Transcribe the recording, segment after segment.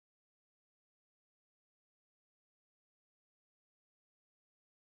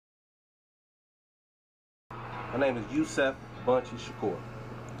My name is Yusef, Bunchy, Shakur.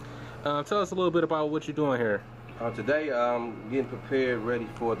 Tell us a little bit about what you're doing here. Today I'm getting prepared, ready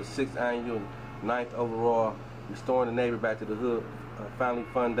for the 6th annual, 9th overall, Restoring the Neighbor Back to the Hood Family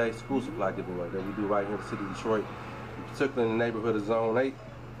Fun Day school supply giveaway that we do right here in the city of Detroit, particularly in the neighborhood of Zone 8.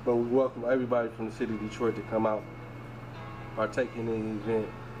 But we welcome everybody from the city of Detroit to come out, partake in the event,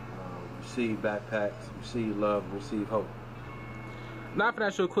 receive backpacks, receive love, receive hope. Now I can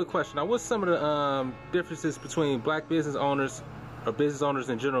ask you a quick question. Now, what's some of the differences between black business owners or business owners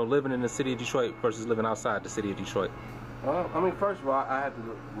in general living in the city of Detroit versus living outside the city of Detroit? I mean, first of all, I have to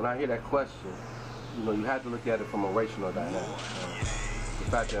look, when I hear that question, you know, you have to look at it from a racial dynamic. The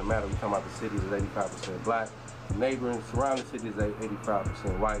fact of the matter, we're talking about the city is 85% black, neighboring, surrounding cities is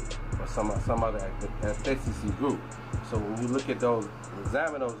 85% white, or some other ethnicity group. So when you look at those,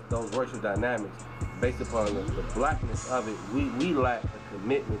 examine those racial dynamics, based upon the blackness of it, we lack a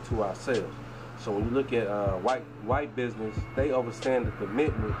commitment to ourselves. So when you look at white business, they understand the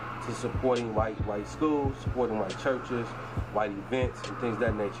commitment to supporting white schools, supporting white churches, white events, and things of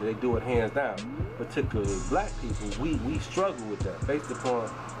that nature. They do it hands down. Particularly black people, we struggle with that, based upon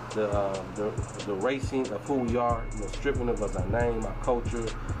the racing of who we are, you know, stripping of us our name, our culture.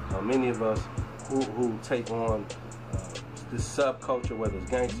 Many of us who take on this subculture, whether it's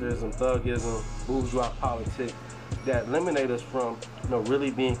gangsterism, thugism, bourgeois politics, that eliminate us from, you know,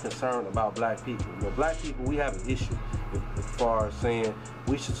 really being concerned about black people. You know, black people, we have an issue as far as saying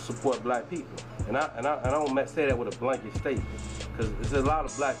we should support black people, and I don't say that with a blanket statement, because there's a lot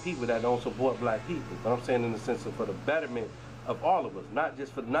of black people that don't support black people. But I'm saying in the sense of for the betterment of all of us, not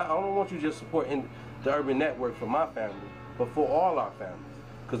just for I don't want you to just support in the urban network for my family, but for all our families.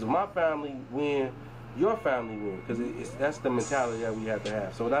 Because if my family win, your family win, because that's the mentality that we have to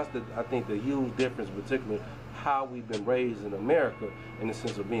have. So that's I think the huge difference, particularly how we've been raised in America, in the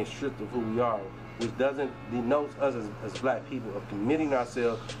sense of being stripped of who we are, which doesn't denote us as black people of committing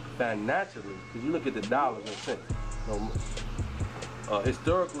ourselves financially. Because you look at the dollars and cents, you know,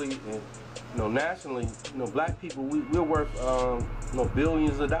 historically and, you know, nationally, you know, black people, we're worth you know,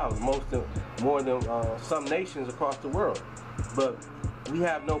 billions of dollars, more than some nations across the world. But we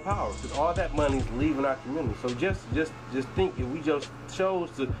have no power, because all that money is leaving our community. So just think, if we just chose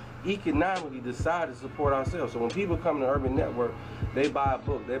to economically decide to support ourselves. So when people come to Urban Network, they buy a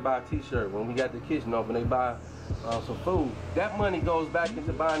book, they buy a t-shirt. When we got the kitchen open, they buy some food. That money goes back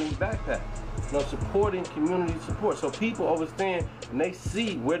into buying these backpacks. You know, supporting community support. So people understand and they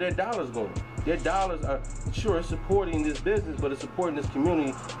see where their dollars going. Their dollars are, sure, it's supporting this business, but it's supporting this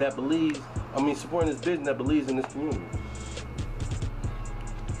community that believes, supporting this business that believes in this community.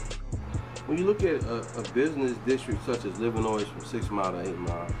 When you look at a business district such as Illinois, from 6 Mile to 8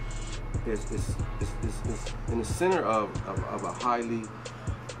 Mile, it's in the center of a highly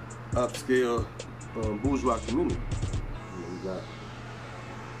upscale bourgeois community. You know, we got, I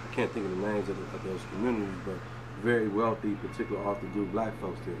can't think of the names of those communities, but very wealthy, particularly off-the-do black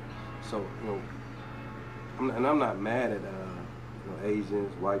folks there. So, you know, I'm not mad at you know,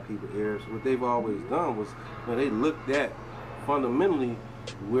 Asians, white people, Arabs. What they've always done was, you know, they looked at fundamentally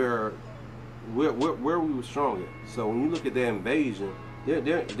where we were strong at. So when you look at their invasion,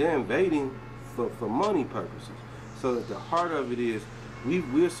 they're invading for money purposes. So at the heart of it is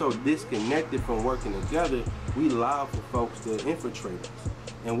we're so disconnected from working together, we allow for folks to infiltrate us.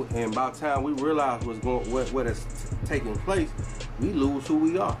 And by the time we realize what has taken place, we lose who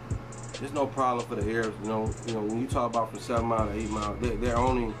we are. There's no problem for the Arabs. You know when you talk about from 7 Mile to 8 Mile, they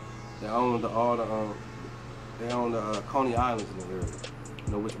own the Coney Islands in the area.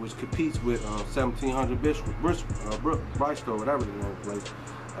 You know, which competes with 1700 Bristol, whatever the name of the place.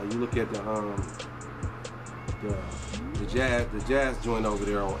 You look at the jazz joint over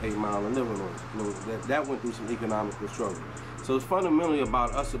there on 8 Mile in Illinois. You know, that went through some economic struggle. So it's fundamentally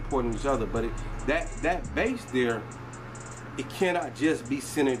about us supporting each other. But that base there, it cannot just be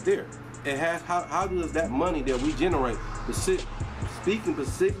centered there. It has how does that money that we generate, speaking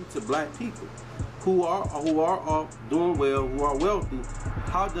specifically to black people who are doing well, who are wealthy,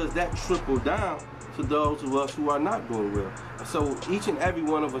 how does that trickle down to those of us who are not doing well? And so each and every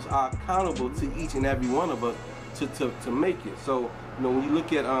one of us are accountable to each and every one of us to make it. So, you know, when you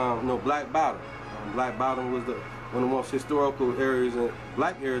look at you know, Black Bottom, Black Bottom was one of the most historical areas,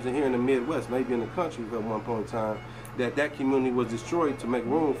 black areas in here in the Midwest, maybe in the country at one point in time, that community was destroyed to make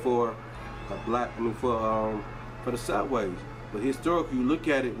room for for the subways. But historically, you look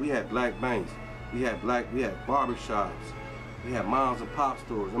at it, we had black banks, we had barber shops, we had moms and pop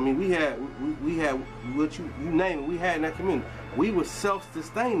stores. I mean, we had what you name it, we had in that community. We were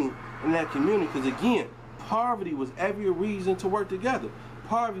self-sustaining in that community, because again, poverty was every reason to work together.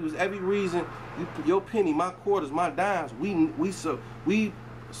 poverty was every reason. Your penny, my quarters, my dimes. We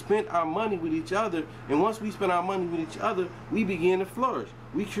spent our money with each other, and once we spent our money with each other, we began to flourish.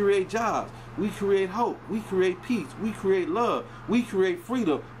 We create jobs, we create hope, we create peace, we create love, we create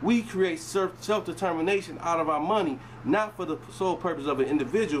freedom, we create self-determination out of our money, not for the sole purpose of an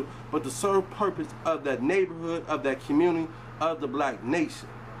individual, but the sole purpose of that neighborhood, of that community, of the black nation.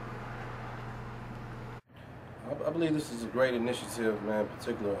 I believe this is a great initiative, man,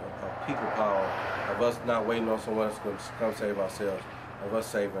 particularly of people power, of us not waiting on someone else to come save ourselves, of us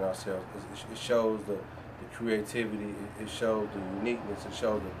saving ourselves. It shows the creativity, it shows the uniqueness, it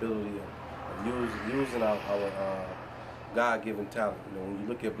shows the ability of using our God-given talent. You know, when you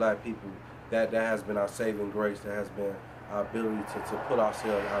look at black people, that has been our saving grace, that has been our ability to put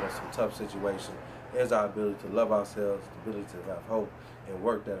ourselves out of some tough situations. It's our ability to love ourselves, the ability to have hope and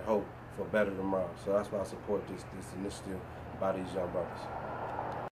work that hope for better tomorrow. So that's why I support this initiative by these young brothers.